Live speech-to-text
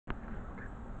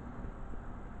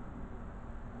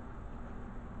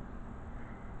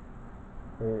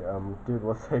Hey, dude,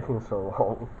 what's taking so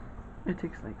long? It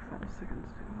takes like 5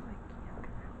 seconds to like.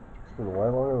 It's been way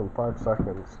longer than 5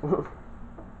 seconds.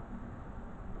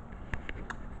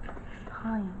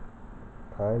 Time.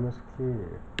 Time is key.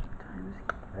 Time is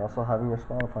key. Also, having your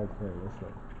Spotify playlist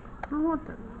up. I don't want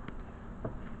that.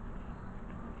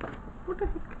 What the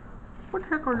heck? What the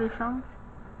heck are these songs?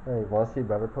 Hey, wanna see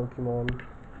better Pokemon?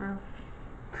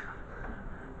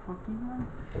 Pokemon?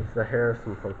 It's the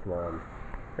Harrison Pokemon.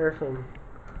 Harrison.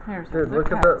 Harrison. Dude,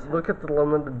 look at the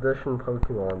limited edition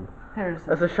Pokemon. Harrison.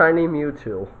 That's a shiny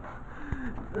Mewtwo.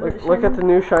 Look at the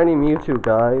new shiny Mewtwo,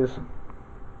 guys.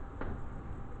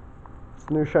 It's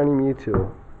the new shiny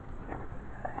Mewtwo.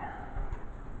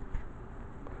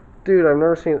 Dude, I've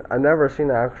never seen an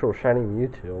actual shiny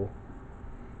Mewtwo.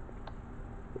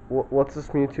 What's this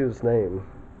Mewtwo's name?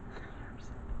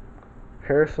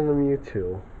 Harrison the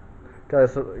Mewtwo.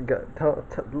 Guys,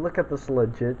 look at this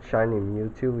legit shiny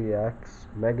Mewtwo EX.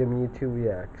 Mega Mewtwo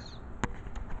EX.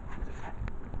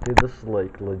 Dude, this is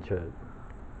like legit.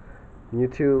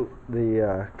 Mewtwo,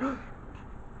 the,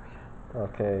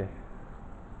 okay.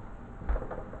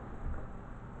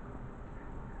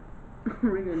 What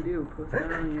are you gonna do? Post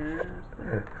that on your ass?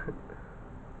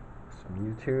 It's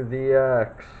Mewtwo the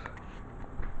EX.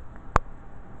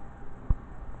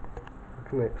 How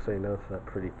can I say no to that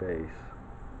pretty face?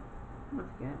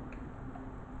 Let's get.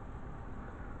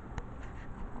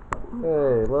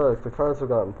 Hey, look, the cards have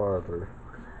gotten farther.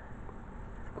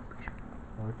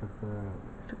 Look at that.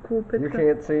 It's a cool picture. You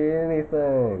can't see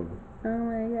anything. Oh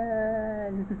my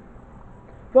god.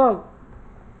 Whoa!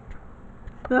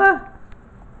 Ah!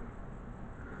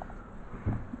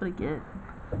 What I get?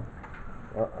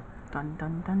 Dun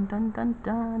dun dun dun dun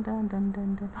dun dun dun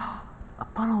dun dun. A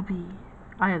Bunnelby.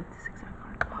 I have this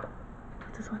exact card.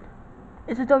 What's this one?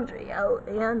 It's a Dugtrio,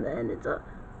 and then it's a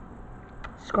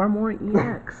Skarmory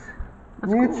EX.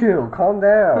 That's Mewtwo, cool. calm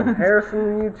down.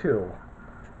 Harrison Mewtwo.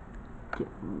 Get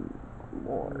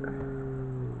more.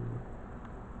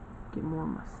 Get more of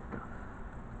my stuff.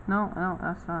 No,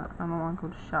 that's not. I don't want to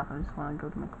go to shop. I just want to go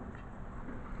to my collection.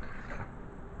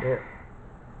 Yeah.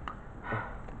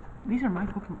 These are my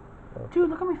Pokemon. Dude,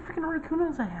 look how many freaking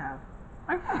Articunos I have.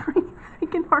 I have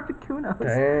freaking Articunos.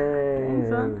 Dang.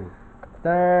 Son.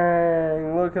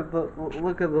 Dang. Look at those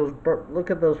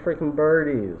freaking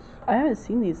birdies. I haven't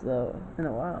seen these though in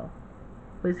a while.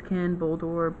 Blaziken,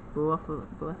 Boldore,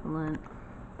 Buffalint.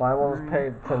 But I always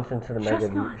paid attention to the Mega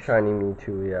Chestnut. Shiny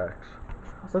Mewtwo EX.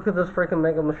 Look at this freaking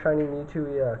Mega Shiny Mewtwo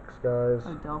EX, guys.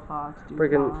 Oh, Delphox,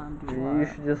 Freaking, you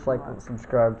should just like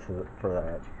subscribe to it for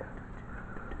that.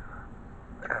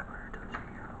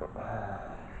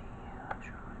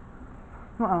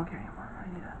 No, I don't care anymore. I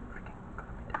need a freaking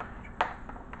copy.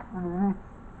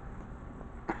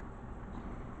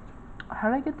 How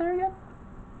did I get there again?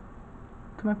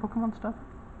 To my Pokemon stuff?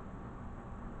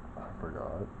 I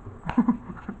forgot. I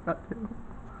forgot too.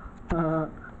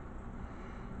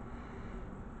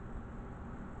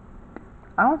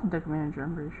 I want the deck manager,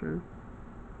 I'm pretty sure.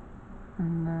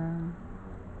 And then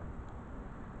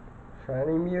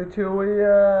Shiny Mewtwo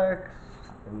EX.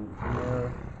 And,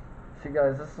 see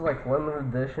guys, this is like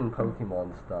limited edition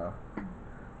Pokemon stuff.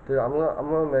 Dude, I'm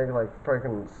gonna make like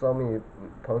freaking so many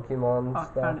Pokemon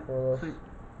stuff for this. Sweet.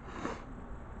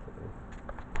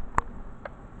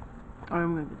 Alright,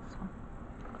 I'm gonna get this one.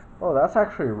 Oh, that's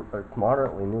actually a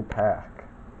moderately new pack.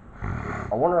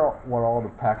 I wonder what all the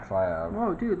packs I have.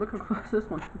 Whoa, dude, look how close this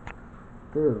one is.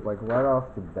 Dude, like right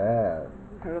off the bat.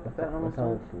 Right off the bat, almost That's how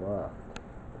all. much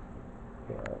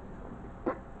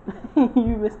left.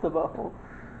 You missed the bubble.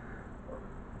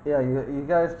 Yeah, you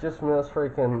guys just missed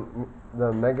freaking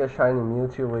the Mega Shiny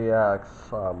Mewtwo EX,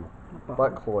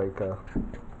 Butt Cloaca.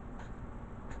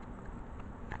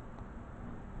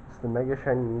 It's the Mega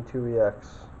Shiny Mewtwo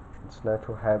EX. Its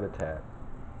natural habitat.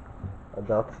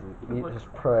 About to eat his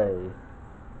prey.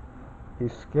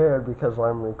 He's scared because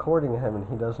I'm recording him and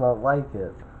he does not like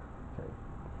it. Okay.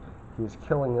 He's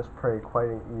killing his prey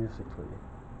quite easily.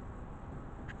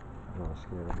 I'm not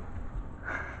scared.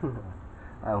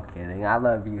 I'm kidding. I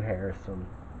love you, Harrison.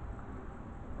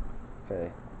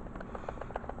 Okay.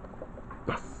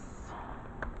 Yes.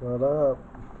 What up?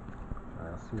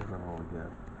 Let's see if I'm really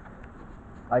good.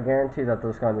 I guarantee that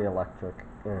there's gonna be electric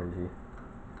energy.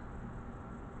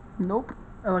 Nope.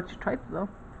 Electric type though.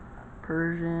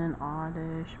 Persian,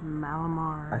 Oddish,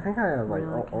 Malamar. I think I have like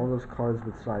Relic. all those cards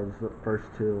besides the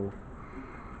first two.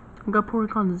 I got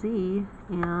Porygon Z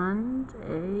and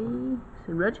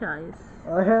a Regice.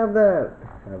 I have that.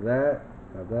 Have that.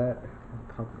 Have that. A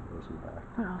couple of those in back.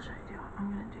 What else should I do?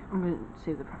 I'm gonna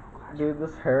save the Primal Clash.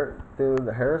 Dude,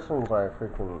 Harrison's like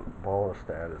freaking baller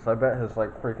status. I bet his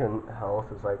like freaking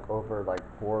health is like over like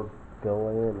 4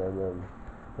 billion, and then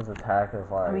his attack is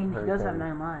like. I mean, he does have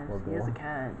freaking 9 lives. He has a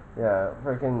cat. Yeah,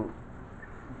 freaking.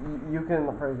 You can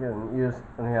freaking use,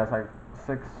 and he has like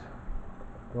 6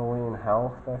 billion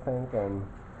health, I think, and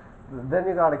then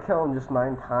you gotta kill him just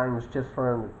 9 times just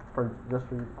for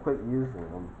you quit using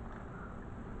him.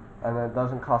 And it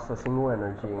doesn't cost a single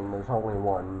energy, and there's only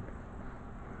one.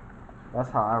 That's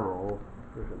how I roll.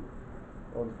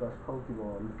 World's best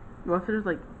Pokemon. What if there's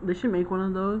like, they should make one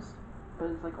of those, but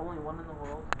it's like only one in the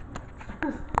world.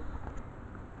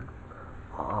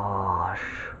 Osh.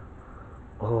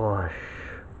 Osh.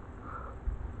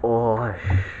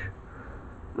 Osh.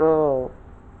 No.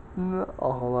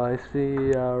 All I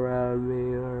see around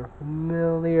me are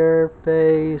familiar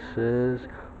faces,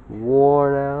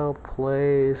 worn out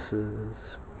places.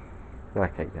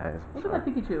 Okay, guys. Look at that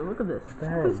Pikachu. Look at this.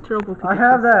 Dang. Look at this terrible Pikachu. I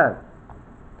have that.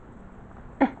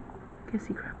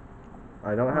 Kissy crap.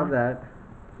 I don't have that.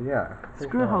 Yeah.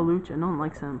 Screw Hawlucha. No one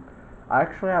likes him. I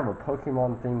actually have a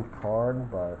Pokemon themed card,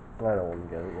 but I don't want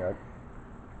to get it yet.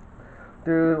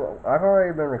 Dude, I've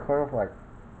already been recording for like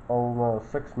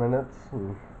almost 6 minutes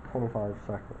and 20 seconds.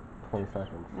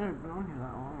 Yeah, been on here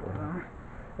that long.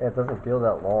 Yeah, it doesn't feel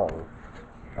that long.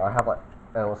 I have like,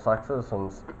 and it sucks is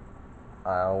since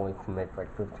I only can make like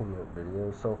 15-minute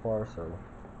videos so far, so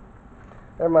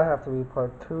there might have to be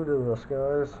part 2 to this,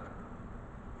 guys.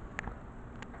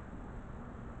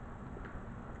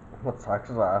 What sucks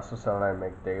is I also said I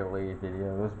make daily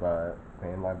videos, but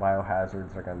man, my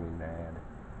biohazards are gonna be mad.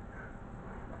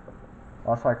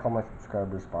 Also, I call my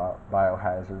subscribers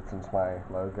biohazard since my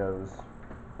logo's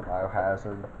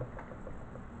biohazard.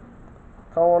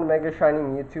 Call one Mega Shiny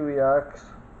Mewtwo EX,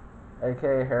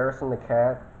 aka Harrison the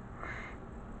Cat.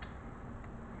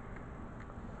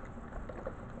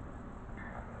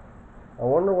 I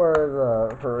wonder where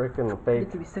the freaking You fake.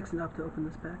 have to be 6 and up to open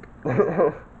this pack.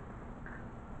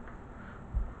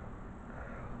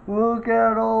 Look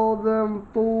at all them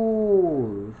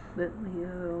fools.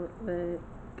 Litleo, Lick,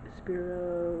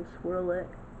 Spearow, Swirlix,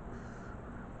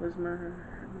 Whismur,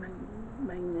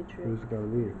 Magnetric. Who's it gonna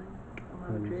be?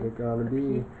 Who's it gonna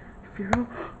be? Fearow.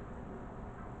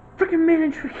 Freaking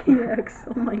Manectric EX.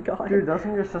 Oh my god. Dude,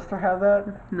 doesn't your sister have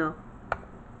that? No. I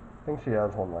think she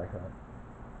has one like that.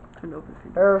 Turned open for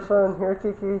you. Harrison, here,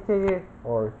 Kiki.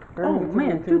 Or here, Oh Mewtwo,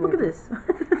 man, Mewtwo, dude, look at Mewtwo.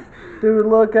 this. Dude,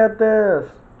 look at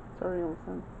this. It's already almost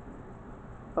done.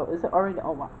 Oh, is it already?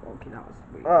 Oh wow. Okay, that was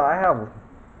weird. Oh, I have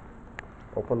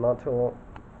open not too long.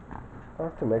 I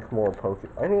have to make more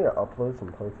I need to upload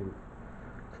some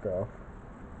stuff.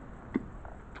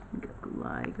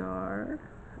 Gligar,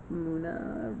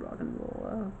 Muna,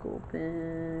 Rock'n'Rolla,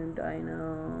 Gulpin,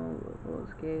 Dino,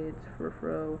 Volskates,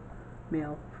 Furfro,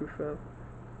 Male, Furfro.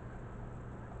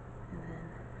 And then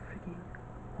freaking,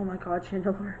 oh my god,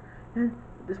 Chandelure. And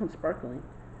this one's sparkling.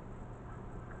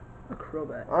 A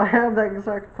Crobat. I have that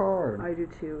exact card. I do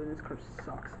too, and this card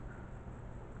sucks.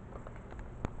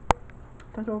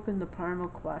 Time to open the Primal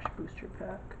Clash booster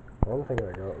pack. I don't think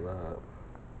I got that.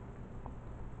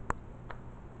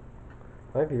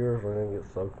 My viewers are gonna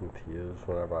get so confused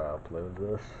whenever I upload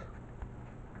this.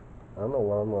 I don't know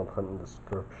what I'm gonna put in the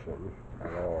description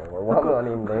at all, or what I'm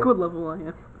gonna even name. What level I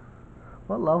am.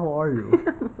 What level are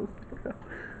you?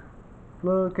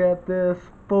 Look at this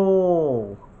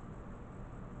fool.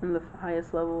 I'm the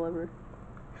highest level ever.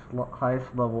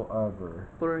 Highest level ever.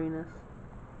 Florinus.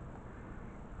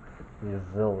 He's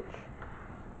Zilch.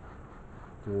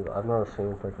 Dude, I've never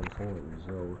seen freaking someone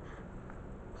Zilch.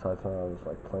 Besides when I was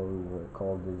like playing with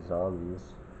Call of Duty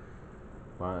Zombies.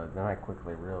 But then I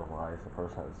quickly realized the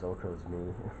person that Zilch was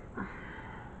me.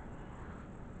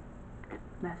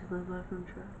 Massive life on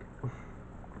track.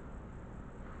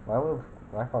 I live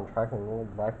life on track and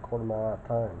live back a quarter mile at a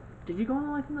time. Did you go on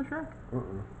the life on the track?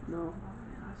 Mm-mm. No. Oh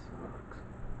man, that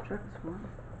sucks. Track is fun.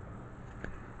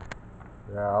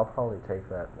 Yeah, I'll probably take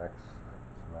that next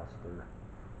semester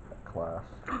class.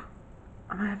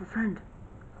 I might have a friend.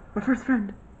 My first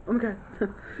friend. Oh my god.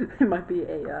 It might be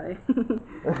AI.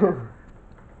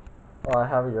 Oh, I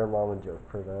have your mama joke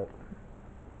for that.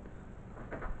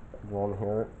 You want to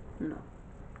hear it? No.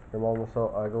 Your mom was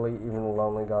so ugly, even the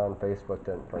lonely guy on Facebook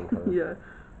didn't friend her. Yeah.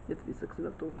 You have to be 6 and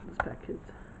up to open this pack,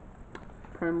 kids.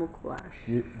 Primal Clash.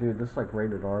 Dude, this is like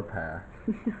rated R pack.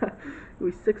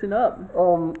 We 6 and up.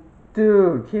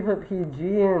 Dude, keep it PG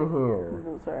in here.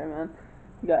 Oh, sorry, man.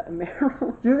 You got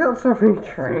Emerald. You got so many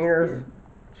trainers.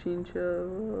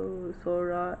 Chincho,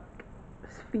 Solrock,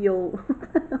 Spheal.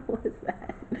 What is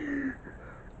that?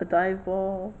 A Dive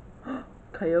Ball,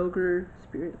 Kyogre,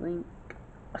 Spirit Link,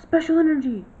 A special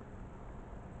energy.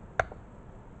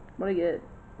 What'd I get?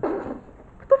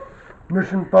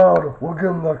 Mission failed. We'll get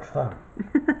him next time.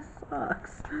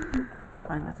 Sucks.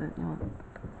 Fine, that's it. You know.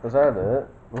 Is that it?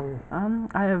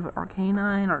 I have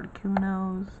Arcanine,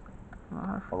 Articunos.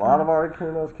 A lot of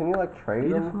Articunos. Can you like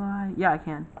trade them? Beautifly. Yeah, I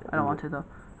can. I don't want to though.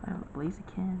 I have a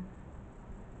Blaziken.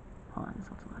 Hold on, this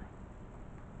one's loading.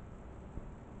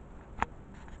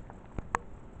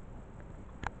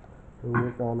 Who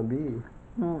it gonna be?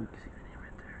 Well, you can see the name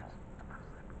right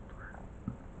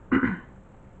there.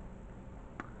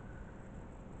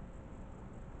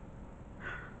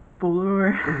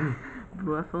 Bolor.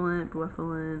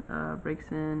 Buefflin,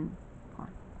 breaks in.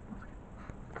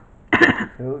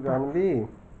 Who it gonna be?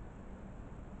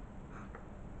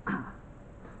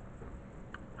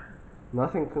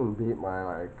 Nothing can beat my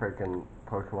like freaking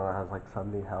Pokemon that has like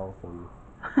 70 health and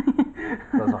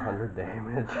does 100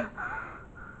 damage.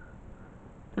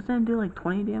 Doesn't it do like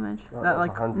 20 damage? No, That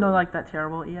like 100. no, like that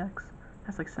terrible EX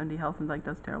has like 70 health and like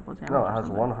does terrible damage. No, it or has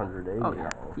something. 180 Oh yeah,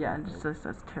 health. yeah, it just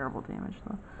does terrible damage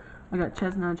though. I got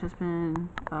Chestnut, Chespin.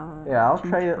 Yeah, I'll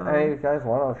trade. Chinchou. Hey guys,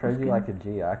 why don't I trade you Skin. like a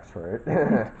GX for it?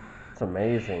 It's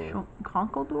amazing.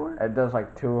 Conkeldurr? It does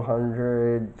like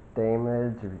 200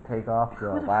 damage if you take off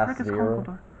the Who the last frick is zero.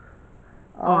 Conkeldurr?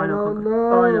 Oh, I don't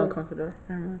know. Oh, I know Conkeldurr.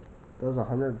 Never mind. Does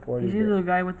 140. He's either the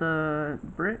guy with the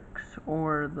bricks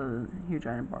or the huge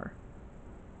iron bar.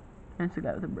 And it's the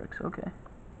guy with the bricks, okay.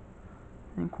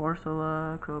 And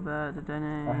Corsola, Crobat,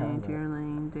 Dedenne,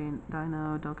 Deerling,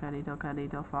 Dino, Delcatty,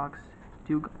 Delphox,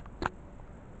 Dugong.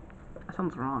 That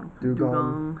sounds wrong.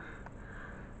 Dugong.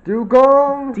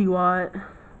 Dugong! Dewott,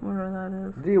 whatever that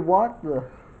is. Dewott the.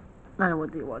 I know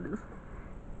what Dewott is.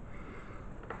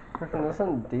 Freaking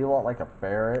isn't Dewott like a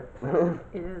ferret?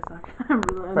 It is. I'm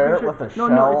Ferret sure. with a No, shell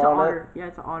no, it's an on otter. it? Yeah,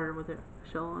 it's an otter with a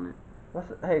shell on it.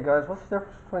 Hey guys, what's the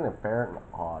difference between a ferret and an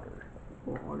otter?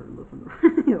 Oh, otter living.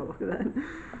 Yo, look at that.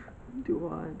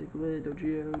 Dewott, Diglett,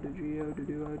 Dogeo,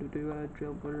 Dodua,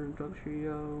 Drillbutter,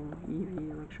 Dugtrio, Eevee,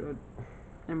 Electrode,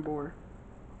 Emboar.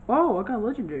 Oh, I got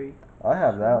legendary. I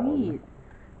have that Sweet. one.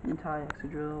 Entei,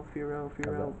 Exadrill, Fearow,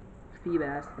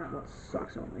 Feebas. That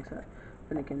sucks. No one likes that.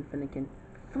 Finnegan.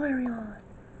 Flareon.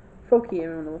 Froakie. I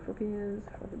don't know what Froakie is.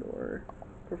 Frogador.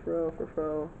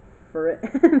 Furfro. Ferret.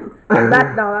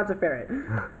 That's a ferret.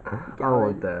 I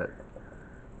want that.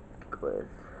 Glyph.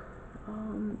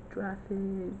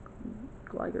 Drafted.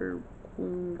 Gligar.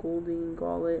 Queen. Goldeen.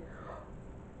 Golett.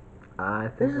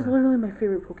 This is literally my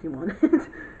favorite Pokemon.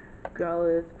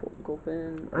 Growlithe,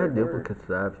 Gulpin. I had duplicates of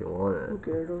that if you want it.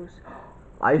 Gyarados.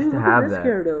 I used to have that.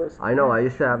 Gyarados. I know, I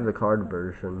used to have the card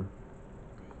version.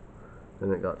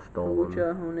 Then it got stolen.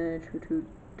 Lucha, Honedge, Hoothoot,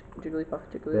 Jigglypuff,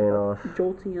 Thanos.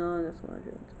 Jolteon, that's what I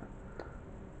did.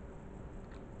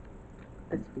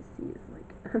 SVC is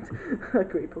like a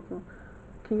great Pokemon.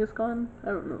 Kangaskhan? I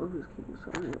don't know who's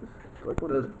Kangaskhan is. Like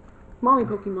one of the mommy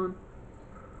Pokemon.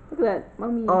 Look at that,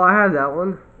 mommy. Oh, I had that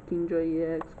one. Kingdra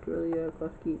EX, Corellia,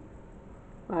 Klefki,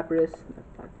 Lapras.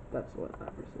 That's what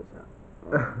Lapras is.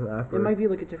 Lapras. It might be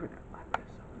like a different Lapras.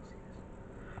 Let's see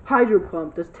this. Hydro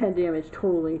Pump does 10 damage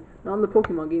totally. Not in the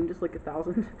Pokemon game, just like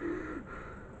 1,000.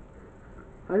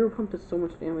 Hydro Pump does so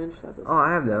much damage. Oh,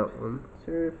 I have that one.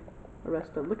 Surf,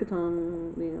 Arresta,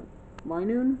 Lickitung,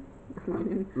 Linoon?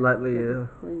 Letleo.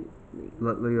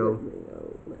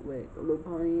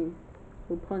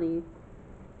 Lopunny,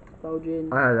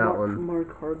 Bowjin. I had that one.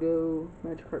 Marcargo,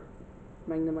 Magikarp,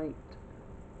 Magnemite.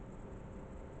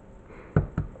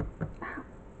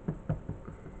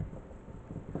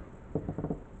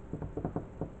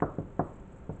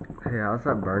 Hey, how's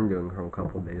that burn doing from a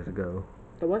couple days ago?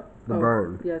 The what? The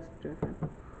burn. Yeah, it's different.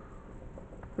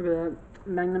 Look at that.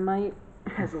 Magnemite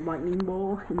has a lightning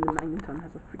ball, and the Magneton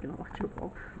has a freaking electro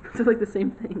ball. They're like the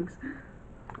same things.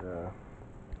 Yeah.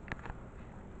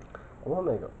 I want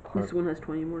to make a part. This one has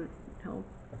 20 more health.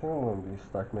 I think I'm going to be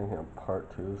stuck making a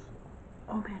part 2.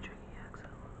 Oh man, Tricky EX.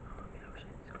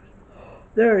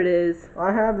 There it is.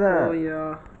 I have that. Oh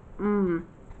yeah.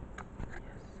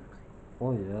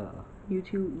 Oh yeah.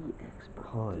 Mewtwo EX.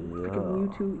 Oh yeah. Freaking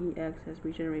Mewtwo EX has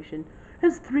regeneration. It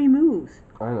has 3 moves.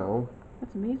 I know.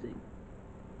 That's amazing.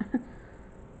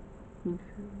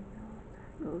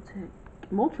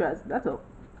 Moltres, that's a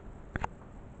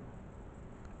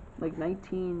like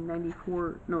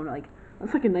 1994. No, like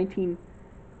that's like a 19.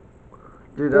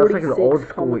 Dude, that's like an old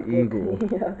school comic book. eagle.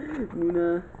 Yeah,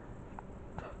 Luna.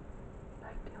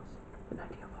 Ninetales, the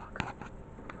Ninetale Fox.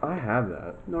 I have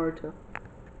that. Naruto.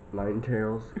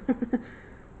 Ninetales.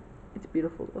 It's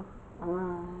beautiful though.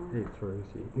 Hey,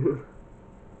 Tracy.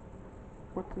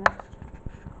 What's next?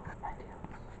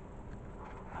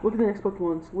 Ninetales. Look at the next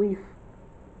Pokemon. It's Leaf.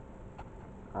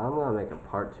 I'm gonna make a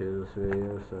part 2 of this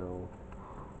video, so.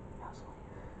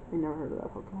 I never heard of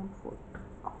that Pokemon before.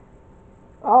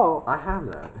 Oh! I have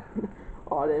that.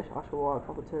 Oddish, Oshawott,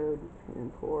 Palpitoad,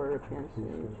 and Poor,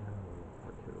 Pansage,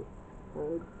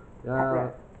 Toad.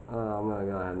 Yeah, I'm gonna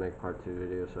go ahead and make part 2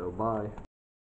 video, so bye.